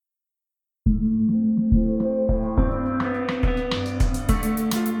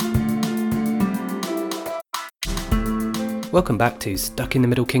Welcome back to Stuck in the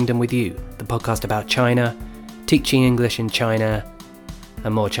Middle Kingdom with You, the podcast about China, teaching English in China,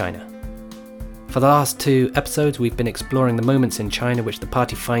 and more China. For the last 2 episodes, we've been exploring the moments in China which the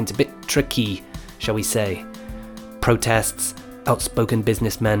party finds a bit tricky, shall we say. Protests, outspoken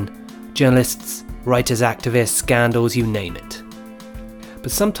businessmen, journalists, writers, activists, scandals, you name it.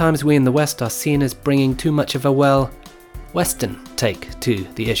 But sometimes we in the West are seen as bringing too much of a, Western take to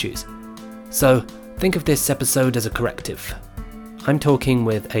the issues. So, think of this episode as a corrective. I'm talking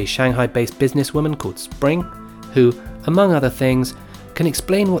with a Shanghai-based businesswoman called Spring, who, among other things, can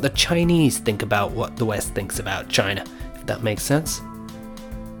explain what the Chinese think about what the West thinks about China, if that makes sense.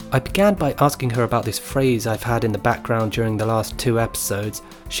 I began by asking her about this phrase I've had in the background during the last 2 episodes,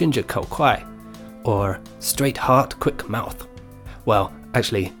 心直口快, or straight heart, quick mouth. Well,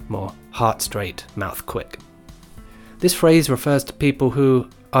 actually, more heart straight, mouth quick. This phrase refers to people who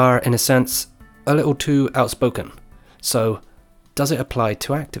are, in a sense, a little too outspoken. So, does it apply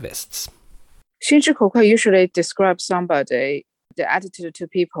to activists? 心直口快 usually describes somebody, the attitude to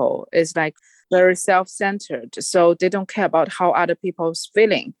people is like very self-centered. So they don't care about how other people's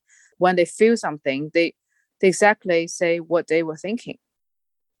feeling. When they feel something, they exactly say what they were thinking.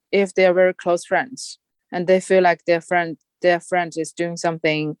 If they're very close friends and they feel like their friend is doing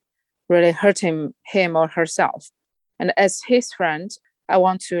something really hurting him or herself. And as his friend, I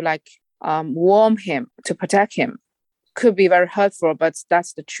want to warm him, to protect him. Could be very hurtful, but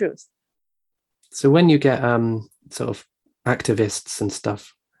that's the truth. So when you get sort of activists and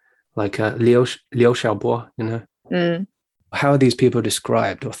stuff, like Liu Xiaobo, how are these people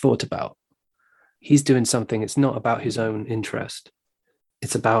described or thought about? He's doing something, it's not about his own interest.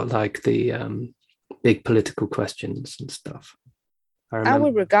 It's about like the big political questions and stuff. I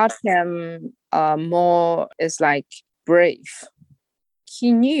would regard him more as like brave.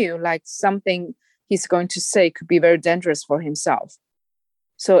 He knew like something he's going to say could be very dangerous for himself.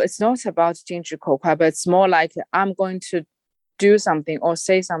 So it's not about 心直口快, but it's more like I'm going to do something or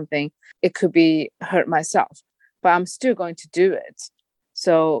say something. It could be hurt myself, but I'm still going to do it.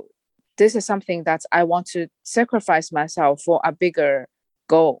 So this is something that I want to sacrifice myself for a bigger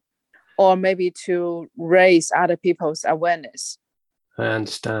goal, or maybe to raise other people's awareness. I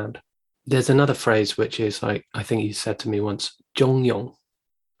understand. There's another phrase which is like, I think you said to me once, 中庸.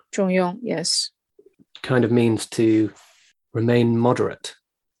 中庸, yes. Kind of means to remain moderate.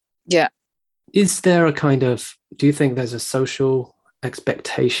 Yeah. Is there do you think there's a social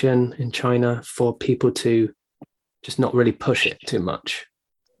expectation in China for people to just not really push it too much?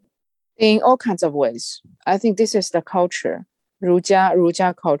 In all kinds of ways. I think this is the culture, 儒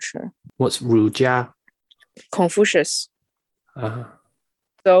家 culture. What's 儒家? Confucius. Uh-huh.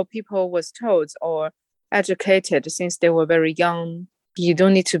 So people was told or educated since they were very young, you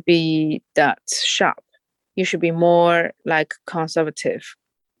don't need to be that sharp. You should be more like conservative.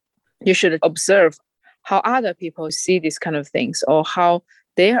 You should observe how other people see these kind of things or how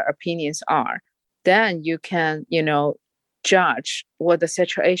their opinions are. Then you can, judge what the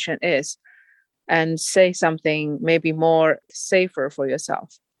situation is and say something maybe more safer for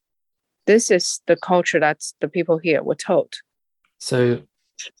yourself. This is the culture that the people here were told. So,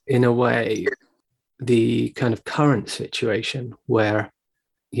 in a way, the kind of current situation where,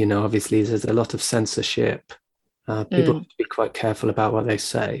 obviously there's a lot of censorship, people have to be quite careful about what they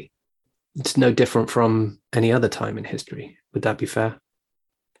say. It's no different from any other time in history. Would that be fair?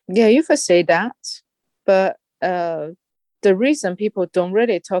 Yeah, you could say that. But the reason people don't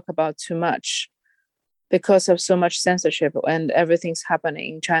really talk about too much because of so much censorship and everything's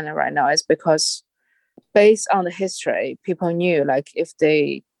happening in China right now is because based on the history, people knew like if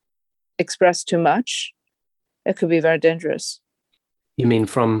they express too much, it could be very dangerous. You mean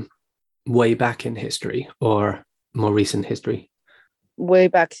from way back in history or more recent history? Way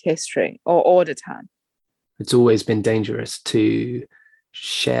back history or all the time. It's always been dangerous to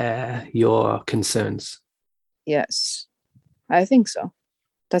share your concerns. Yes, I think so.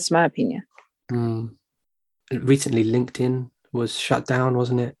 That's my opinion. Recently, LinkedIn was shut down,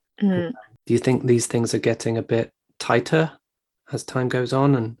 wasn't it? Do you think these things are getting a bit tighter as time goes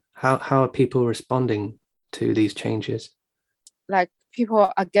on? And how are people responding to these changes? Like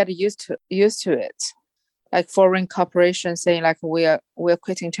people are getting used to it. Like foreign corporations saying like we're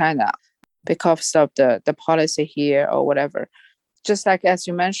quitting China because of the policy here or whatever. Just like as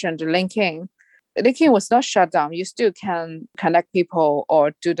you mentioned, LinkedIn was not shut down. You still can connect people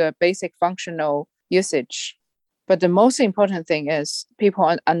or do the basic functional usage. But the most important thing is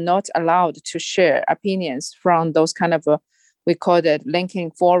people are not allowed to share opinions from those kind of, we call it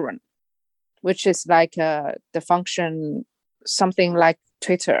LinkedIn forum, which is like the function, something like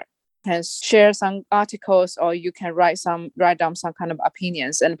Twitter. can share some articles, or you can write down some kind of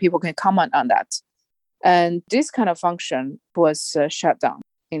opinions, and people can comment on that. And this kind of function was shut down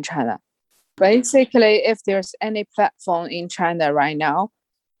in China. Basically, if there's any platform in China right now,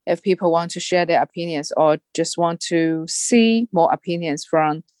 if people want to share their opinions or just want to see more opinions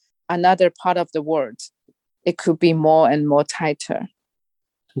from another part of the world, it could be more and more tighter.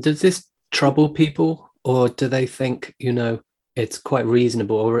 Does this trouble people, or do they think, it's quite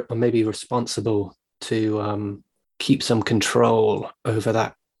reasonable or maybe responsible to keep some control over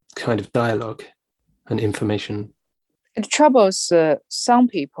that kind of dialogue and information? It troubles some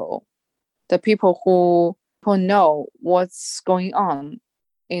people, the people who know what's going on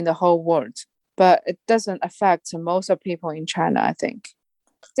in the whole world, but it doesn't affect most of people in China, I think.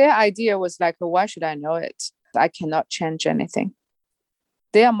 Their idea was like, why should I know it? I cannot change anything.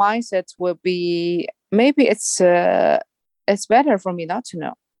 Their mindset will be, maybe it's better for me not to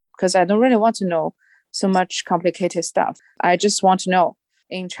know, because I don't really want to know so much complicated stuff. I just want to know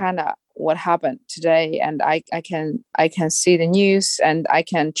in China what happened today, and I can see the news, and I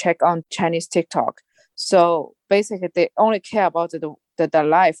can check on Chinese TikTok. So basically, they only care about the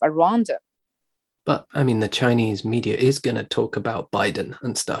life around them. But I mean, the Chinese media is going to talk about Biden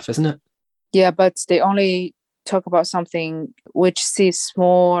and stuff, isn't it? Yeah, but they only talk about something which seems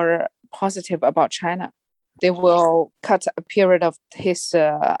more positive about China. They will cut a period of his,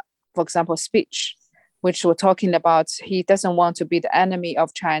 for example, speech, which we're talking about. He doesn't want to be the enemy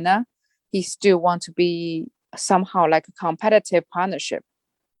of China. He still wants to be somehow like a competitive partnership.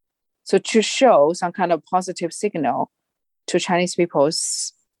 So to show some kind of positive signal to Chinese people,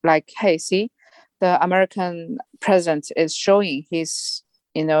 like, hey, see, the American president is showing his,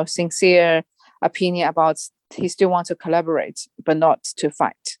 sincere opinion about he still wants to collaborate, but not to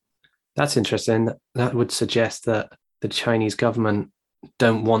fight. That's interesting. That would suggest that the Chinese government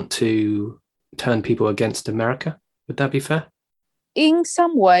don't want to turn people against America. Would that be fair? In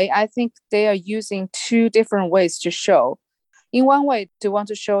some way, I think they are using two different ways to show. In one way, they want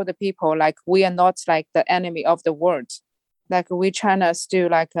to show the people like we are not like the enemy of the world. Like we, China, still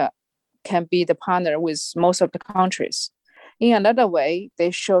like can be the partner with most of the countries. In another way,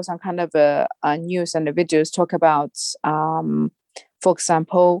 they show some kind of news and the videos talk about, for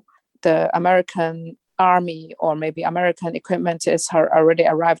example, the American army or maybe American equipment is already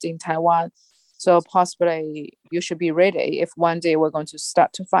arrived in Taiwan. So possibly you should be ready if one day we're going to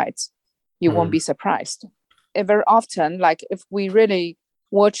start to fight. You won't be surprised. Very often, like if we really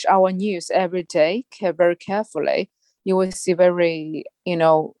watch our news every day very carefully, you will see very,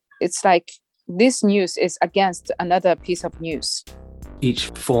 it's like this news is against another piece of news. Each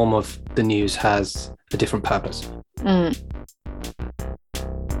form of the news has a different purpose.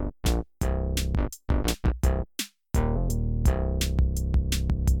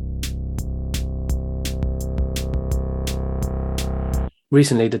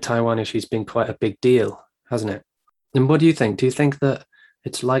 Recently, the Taiwan issue's been quite a big deal, hasn't it? And what do you think? Do you think that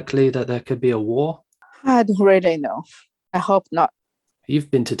it's likely that there could be a war? I don't really know. I hope not. You've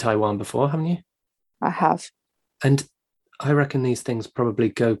been to Taiwan before, haven't you? I have. And I reckon these things probably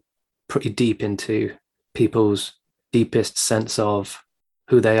go pretty deep into people's deepest sense of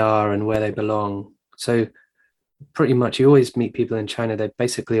who they are and where they belong. So pretty much you always meet people in China, they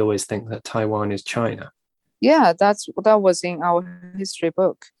basically always think that Taiwan is China. Yeah, that was in our history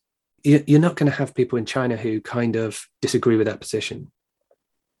book. You're not going to have people in China who kind of disagree with that position.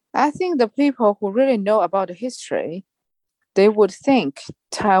 I think the people who really know about the history, they would think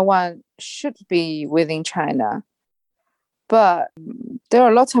Taiwan should be within China. But there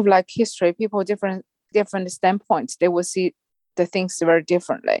are lots of like history, people different standpoints. They will see the things very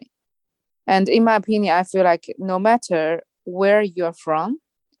differently. And in my opinion, I feel like no matter where you're from,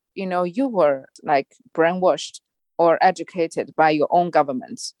 you were like brainwashed or educated by your own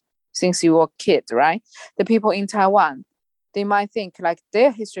government since you were a kid, right? The people in Taiwan, they might think like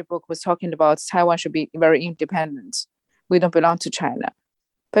their history book was talking about Taiwan should be very independent. We don't belong to China.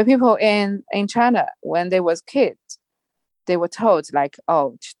 But people in China, when they was kids, they were told like,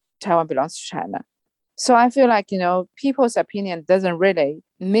 oh, Taiwan belongs to China. So I feel like, people's opinion doesn't really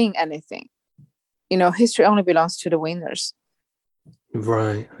mean anything. History only belongs to the winners.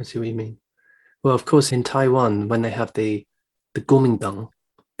 Right, I see what you mean. Well, of course, in Taiwan, when they have the Kuomintang,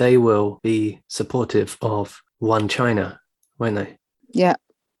 they will be supportive of one China, won't they? Yeah.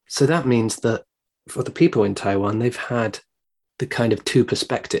 So that means that for the people in Taiwan, they've had the kind of two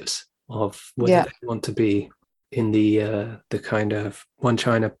perspectives of whether they want to be in the kind of one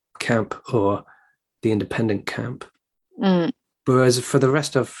China camp or the independent camp. Whereas for the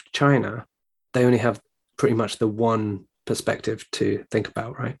rest of China, they only have pretty much the one perspective to think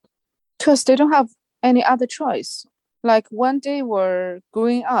about, right? Because they don't have any other choice. Like when they were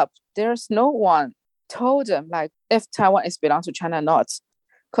growing up, there's no one told them like if Taiwan is belong to China or not.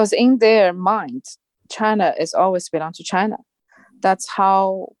 Because in their mind, China is always belong to China. That's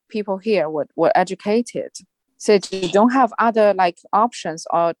how people here were educated. So you don't have other like options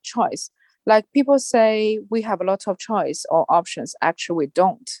or choice. Like people say we have a lot of choice or options. Actually, we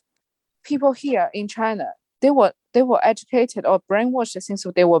don't. People here in China, they were educated or brainwashed since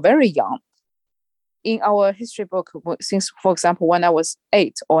they were very young. In our history book, since for example, when I was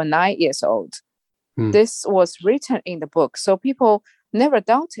 8 or 9 years old, this was written in the book. So people never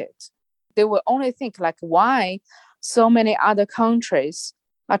doubted. They will only think like why so many other countries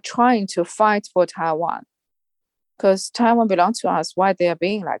are trying to fight for Taiwan. Because Taiwan belongs to us, why they are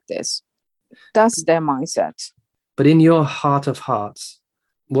being like this? That's their mindset. But in your heart of hearts,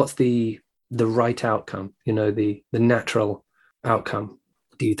 what's the right outcome? You know, the natural outcome,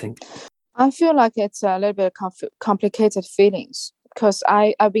 do you think? I feel like it's a little bit complicated feelings because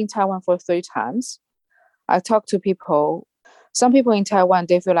I've been Taiwan for 3 times. I talk to people. Some people in Taiwan,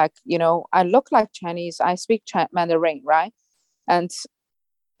 they feel like, I look like Chinese. I speak Mandarin, right? And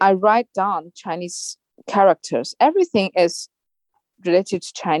I write down Chinese characters. Everything is related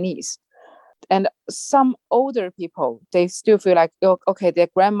to Chinese. And some older people, they still feel like, okay, their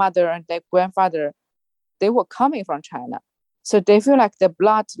grandmother and their grandfather, they were coming from China. So they feel like the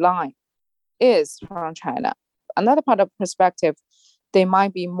bloodline is from China. Another part of perspective, they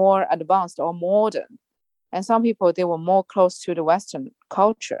might be more advanced or modern. And some people, they were more close to the Western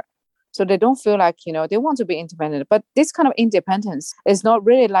culture. So they don't feel like, they want to be independent. But this kind of independence is not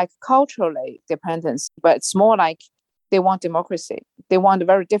really like culturally dependence, but it's more like they want democracy. They want a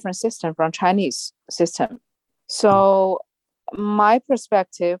very different system from Chinese system. So my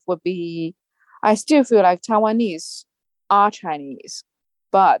perspective would be, I still feel like Taiwanese are Chinese,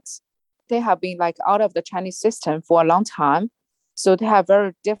 but they have been like out of the Chinese system for a long time. So they have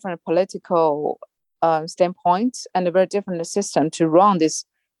very different political standpoints and a very different system to run this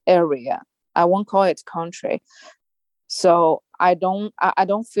area. I won't call it country. So I don't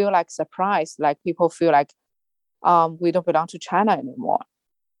feel like surprised, like people feel like we don't belong to China anymore.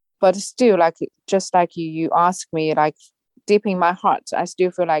 But still, like just like you asked me, like deep in my heart, I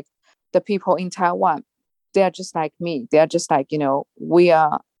still feel like the people in Taiwan, they are just like me. They are just like, we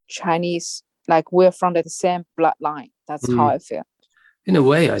are Chinese, like we're from the same bloodline. That's how I feel. In a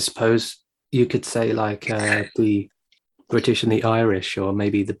way, I suppose you could say like the British and the Irish, or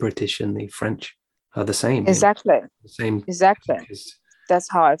maybe the British and the French are the same. Exactly. The same. Exactly.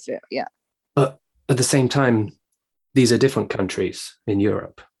 That's how I feel. Yeah. But at the same time, these are different countries in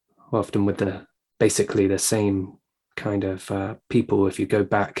Europe, often with basically the same kind of people. If you go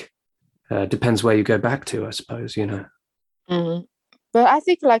back, depends where you go back to, I suppose, Mm-hmm. But I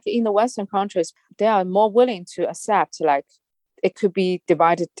think like in the Western countries, they are more willing to accept like it could be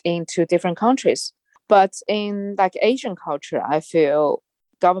divided into different countries. But in like Asian culture, I feel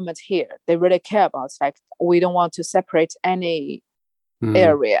government here, they really care about like we don't want to separate any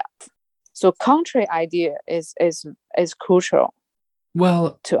area. So country idea is crucial.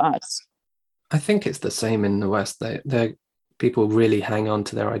 Well, to us. I think it's the same in the West. They people really hang on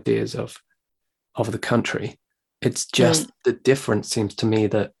to their ideas of the country. It's just the difference seems to me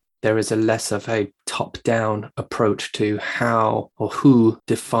that there is a less of a top-down approach to how or who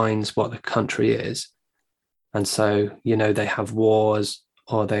defines what the country is. And so, they have wars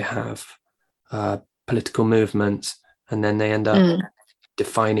or they have political movements, and then they end up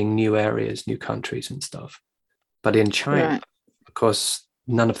defining new areas, new countries and stuff. But in China, of course,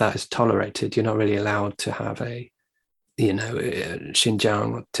 none of that is tolerated. You're not really allowed to have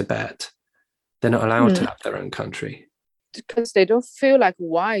Xinjiang or Tibet. They're not allowed to have their own country. Because they don't feel like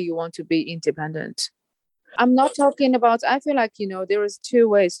why you want to be independent. I'm not talking about, I feel like, there is 2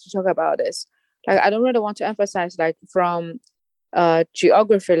 ways to talk about this. Like, I don't really want to emphasize like from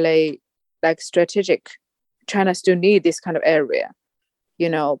geographically, like strategic, China still need this kind of area,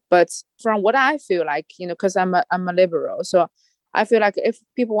 but from what I feel like, because I'm a liberal. So I feel like if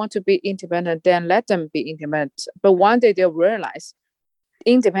people want to be independent, then let them be independent. But one day they'll realize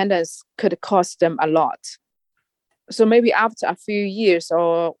independence could cost them a lot. So maybe after a few years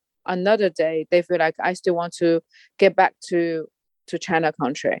or another day, they feel like I still want to get back to China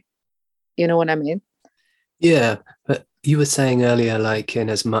country. You know what I mean? Yeah, but you were saying earlier, like in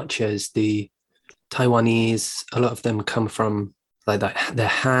as much as the Taiwanese, a lot of them come from like that, they're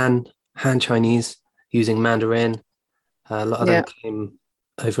Han Chinese using Mandarin. A lot of them came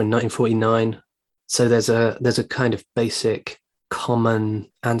over in 1949. So there's a kind of basic common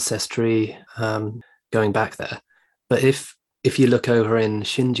ancestry going back there. But if if you look over in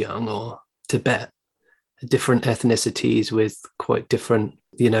Xinjiang or Tibet, different ethnicities with quite different,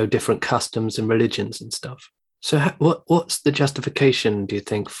 different customs and religions and stuff. So what's the justification, do you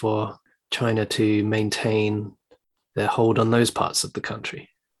think, for China to maintain their hold on those parts of the country?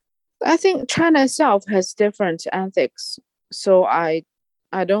 I think China itself has different ethics, so I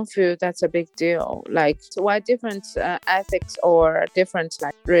don't feel that's a big deal. Like, so why different ethics or different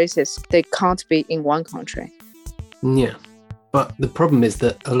like races, they can't be in one country. Yeah, but the problem is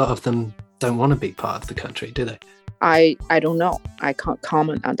that a lot of them don't want to be part of the country, do they? I don't know. I can't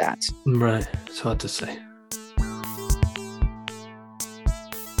comment on that. Right, it's hard to say.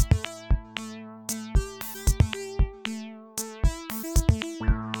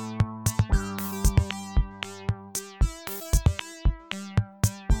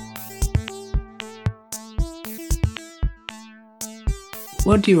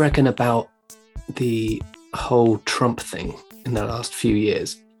 What do you reckon about the whole Trump thing in the last few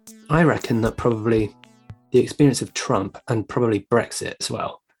years? I reckon that probably the experience of Trump and probably Brexit as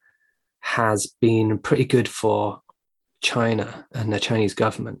well has been pretty good for China and the Chinese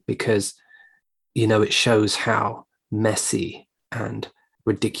government because, it shows how messy and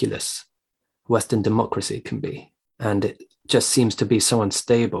ridiculous Western democracy can be. And it just seems to be so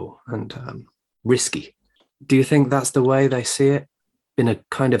unstable and risky. Do you think that's the way they see it? Been a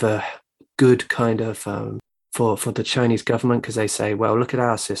kind of a good kind of for the Chinese government, because they say, well, look at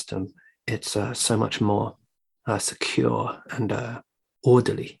our system. It's so much more secure and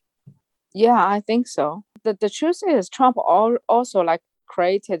orderly. Yeah, I think so. The truth is Trump also like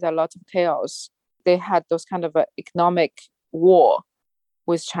created a lot of chaos. They had those kind of economic war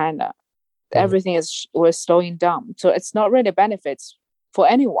with China. Everything was slowing down. So it's not really benefits for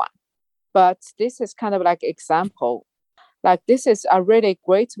anyone. But this is kind of like example. Like this is a really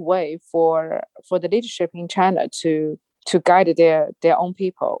great way for the leadership in China to guide their own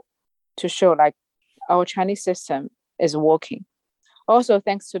people, to show like our Chinese system is working. Also,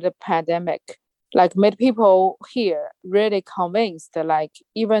 thanks to the pandemic, like made people here really convinced that like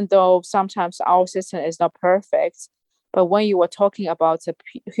even though sometimes our system is not perfect, but when you were talking about the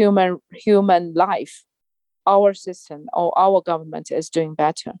human life, our system or our government is doing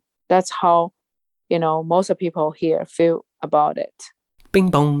better. That's how most of people here feel about it. Bing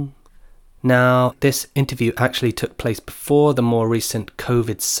bong. Now, this interview actually took place before the more recent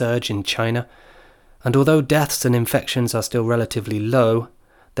COVID surge in China, and although deaths and infections are still relatively low,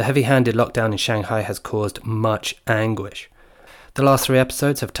 the heavy-handed lockdown in Shanghai has caused much anguish. The last 3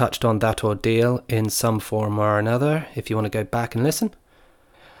 episodes have touched on that ordeal in some form or another, if you want to go back and listen.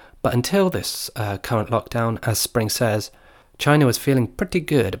 But until this current lockdown, as Spring says, China was feeling pretty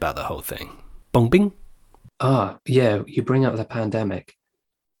good about the whole thing. Bong bing. Yeah, you bring up the pandemic.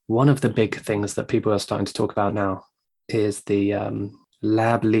 One of the big things that people are starting to talk about now is the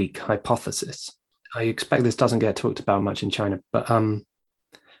lab leak hypothesis. I expect this doesn't get talked about much in China, but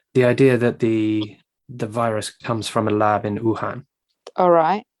the idea that the virus comes from a lab in Wuhan. All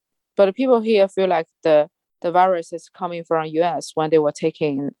right. But people here feel like the virus is coming from US when they were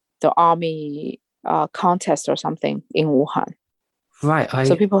taking the army contest or something in Wuhan. Right.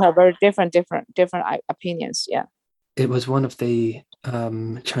 So people have very different opinions. Yeah. It was one of the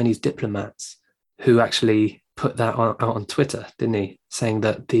Chinese diplomats who actually put that out on Twitter, didn't he? Saying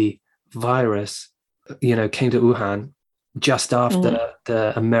that the virus, came to Wuhan just after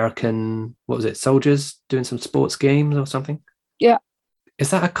the American, soldiers doing some sports games or something? Yeah. Is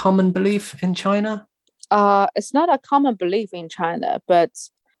that a common belief in China? It's not a common belief in China, but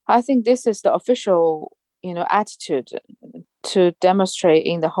I think this is the official, attitude to demonstrate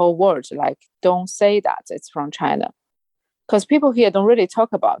in the whole world, like, don't say that it's from China. Because people here don't really talk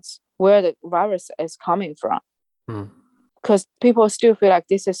about where the virus is coming from. Because people still feel like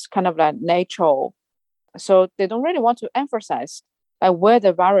this is kind of like natural. So they don't really want to emphasize like where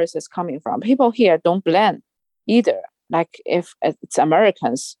the virus is coming from. People here don't blame either, like if it's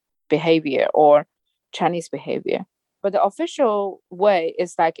Americans' behavior or Chinese behavior. But the official way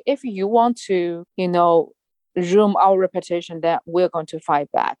is like, if you want to, ruin our reputation, then we're going to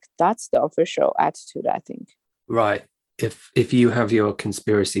fight back. That's the official attitude, I think. Right. If you have your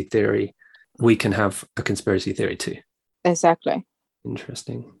conspiracy theory, we can have a conspiracy theory too. Exactly.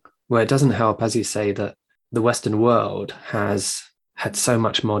 Interesting. Well, it doesn't help, as you say, that the Western world has had so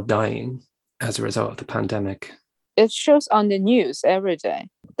much more dying as a result of the pandemic. It shows on the news every day.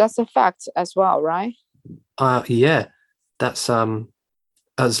 That's a fact as well, right? Yeah. That's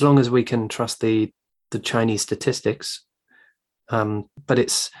as long as we can trust the Chinese statistics. But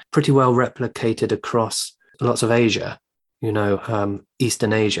it's pretty well replicated across lots of Asia,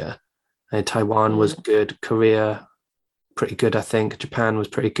 Eastern Asia. Taiwan was good, Korea, pretty good, I think. Japan was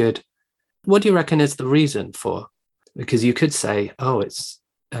pretty good. What do you reckon is the reason for? Because you could say, oh, it's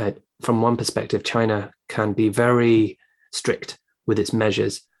from one perspective, China can be very strict with its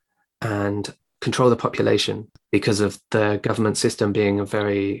measures and control the population because of the government system being a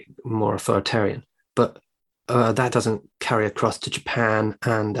very more authoritarian. But that doesn't carry across to Japan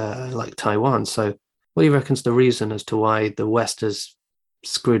and like Taiwan. So what do you reckon is the reason as to why the West has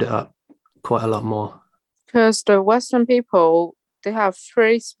screwed it up quite a lot more? Because the Western people, they have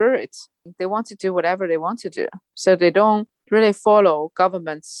free spirits. They want to do whatever they want to do. So they don't really follow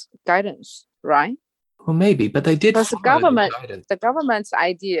government's guidance, right? Well, maybe, but they did Because follow the guidance. the government's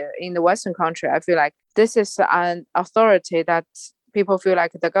idea in the Western country, I feel like this is an authority that people feel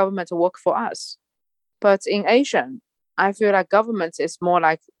like the government will work for us. But in Asian, I feel like government is more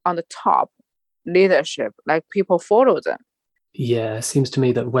like on the top leadership, like people follow them. Yeah, it seems to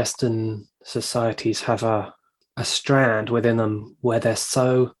me that Western societies have a strand within them where they're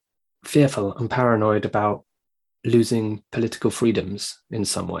so fearful and paranoid about losing political freedoms in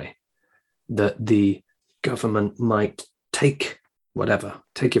some way that the government might take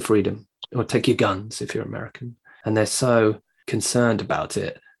your freedom or take your guns if you're American. And they're so concerned about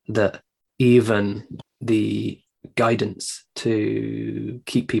it that even the guidance to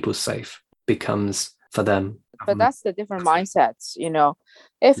keep people safe becomes for them. But that's the different mindsets, you know.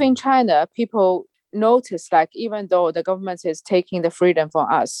 If in China, people notice, like, even though the government is taking the freedom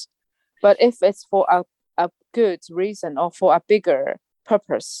from us, but if it's for a good reason or for a bigger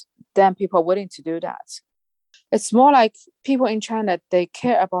purpose, then people are willing to do that. It's more like people in China, they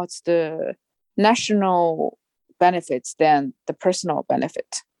care about the national benefits than the personal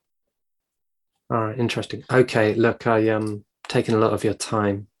benefit. All right, interesting. Okay, look, I taken a lot of your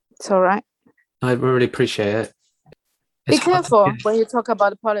time. It's all right. I really appreciate it. Be careful when you talk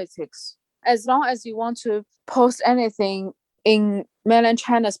about politics. As long as you want to post anything in mainland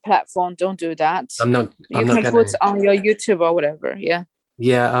China's platform, don't do that. You can put on your YouTube or whatever. Yeah.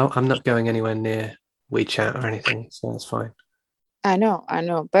 Yeah, I'm not going anywhere near WeChat or anything, so that's fine. I know.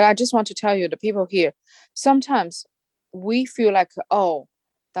 But I just want to tell you, the people here, sometimes we feel like, oh,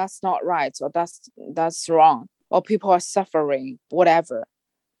 that's not right, or that's wrong, or people are suffering, whatever.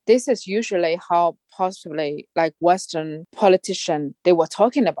 This is usually how possibly like Western politicians, they were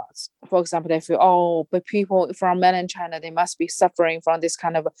talking about. For example, they feel, oh, but people from mainland China, they must be suffering from this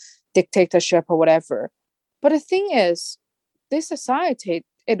kind of dictatorship or whatever. But the thing is, this society,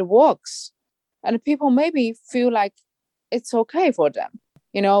 it works. And people maybe feel like it's okay for them,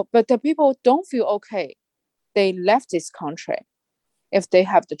 you know, but the people don't feel okay. They left this country if they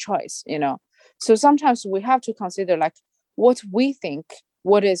have the choice, you know. So sometimes we have to consider like what we think,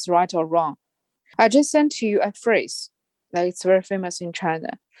 what is right or wrong. I just sent to you a phrase, like it's very famous in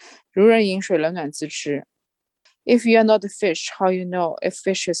China. 如人饮水，冷暖自知. If you are not a fish, how you know if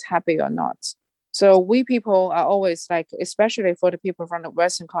fish is happy or not? So we people are always like, especially for the people from the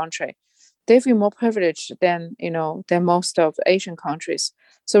Western country, they feel more privileged than, you know, than most of Asian countries.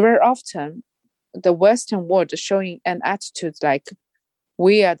 So very often, the Western world is showing an attitude like,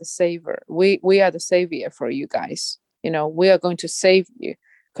 we are the savior. We are the savior for you guys. You know, we are going to save you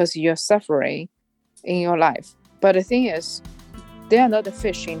because you're suffering in your life. But the thing is, they are not the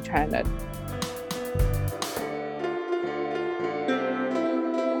fish in China.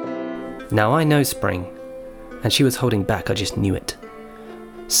 Now I know Spring, and she was holding back, I just knew it.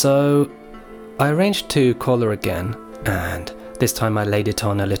 So I arranged to call her again, and this time I laid it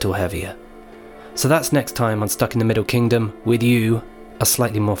on a little heavier. So that's next time on Stuck in the Middle Kingdom with you, a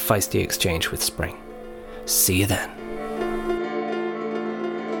slightly more feisty exchange with Spring. See you then.